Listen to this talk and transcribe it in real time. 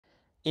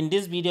In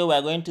this video, we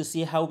are going to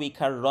see how we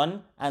can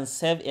run and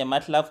save a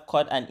MATLAB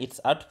code and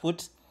its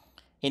output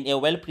in a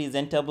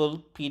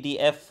well-presentable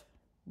PDF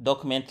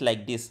document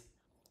like this.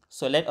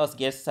 So let us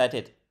get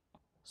started.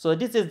 So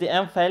this is the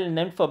M file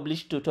named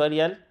publish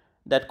tutorial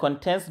that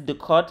contains the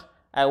code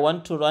I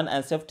want to run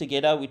and save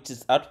together with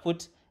its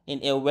output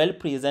in a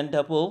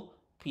well-presentable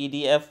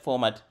PDF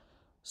format.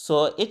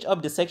 So each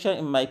of the section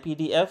in my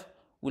PDF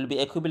will be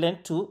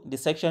equivalent to the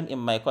section in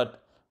my code.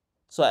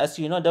 So as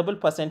you know, double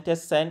percentage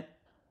sign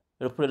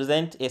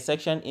represent a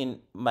section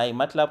in my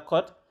MATLAB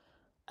code,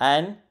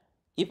 and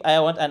if I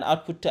want an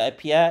output to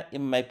appear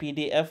in my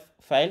PDF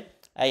file,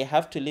 I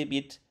have to leave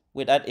it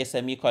without a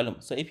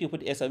semicolon. So if you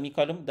put a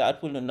semicolon, the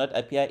output will not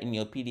appear in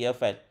your PDF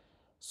file.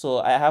 So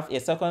I have a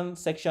second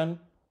section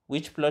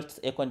which plots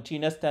a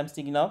continuous time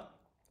signal,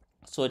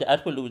 so the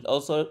output will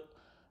also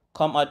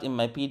come out in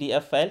my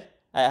PDF file.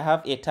 I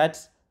have a third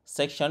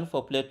section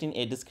for plotting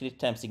a discrete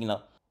time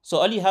signal. So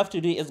all you have to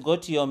do is go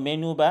to your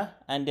menu bar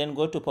and then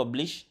go to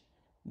publish.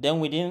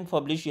 Then within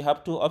publish, you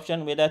have two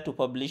options, whether to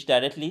publish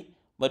directly,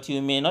 but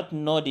you may not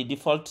know the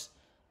default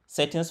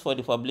settings for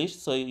the publish.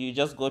 So you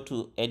just go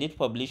to edit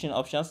publishing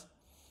options.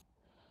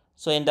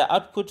 So in the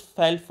output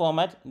file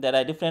format, there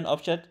are different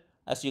options.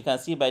 As you can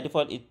see, by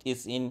default, it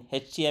is in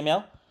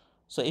HTML.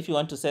 So if you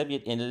want to save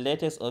it in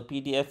LaTeX or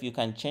PDF, you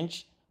can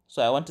change.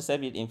 So I want to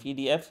save it in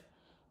PDF.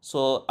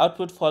 So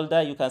output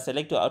folder, you can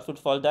select your output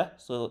folder.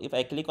 So if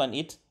I click on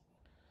it,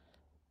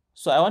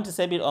 so I want to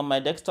save it on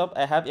my desktop.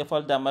 I have a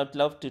folder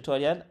MATLAB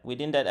tutorial.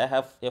 Within that, I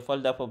have a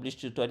folder publish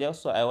tutorial.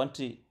 So I want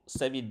to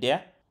save it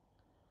there.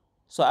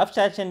 So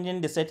after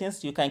changing the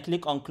settings, you can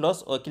click on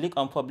close or click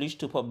on publish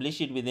to publish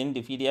it within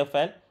the PDF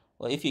file.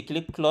 Or if you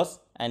click close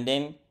and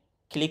then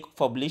click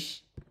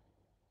publish,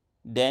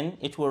 then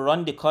it will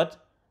run the code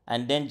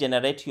and then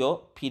generate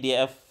your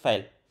PDF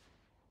file.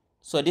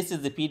 So this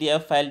is the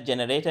PDF file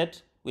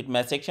generated with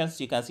my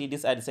sections. You can see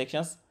these are the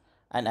sections,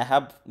 and I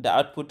have the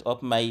output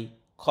of my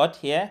code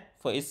here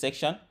for each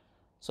section.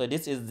 So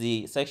this is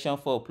the section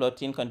for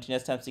plotting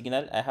continuous time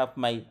signal. I have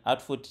my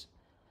output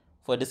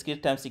for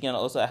discrete time signal.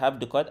 Also, I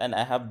have the code and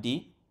I have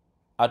the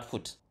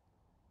output.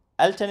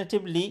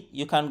 Alternatively,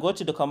 you can go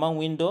to the command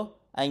window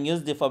and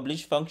use the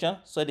publish function.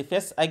 So the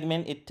first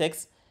argument it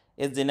takes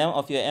is the name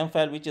of your M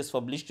file, which is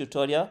publish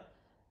tutorial.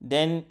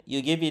 Then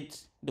you give it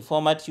the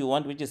format you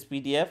want, which is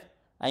PDF,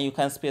 and you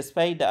can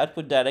specify the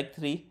output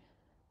directory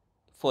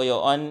for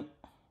your own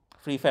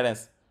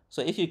preference.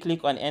 So if you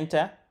click on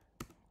enter,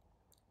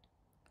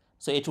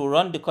 so it will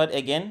run the code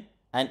again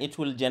and it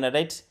will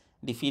generate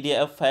the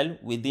PDF file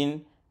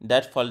within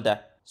that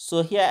folder.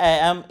 So here I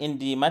am in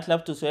the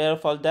MATLAB tutorial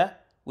folder.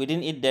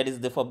 Within it, there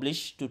is the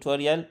publish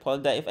tutorial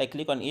folder. If I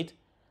click on it,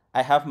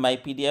 I have my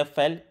PDF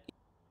file.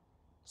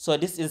 So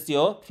this is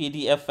your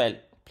PDF file.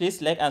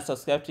 Please like and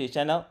subscribe to the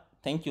channel.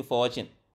 Thank you for watching.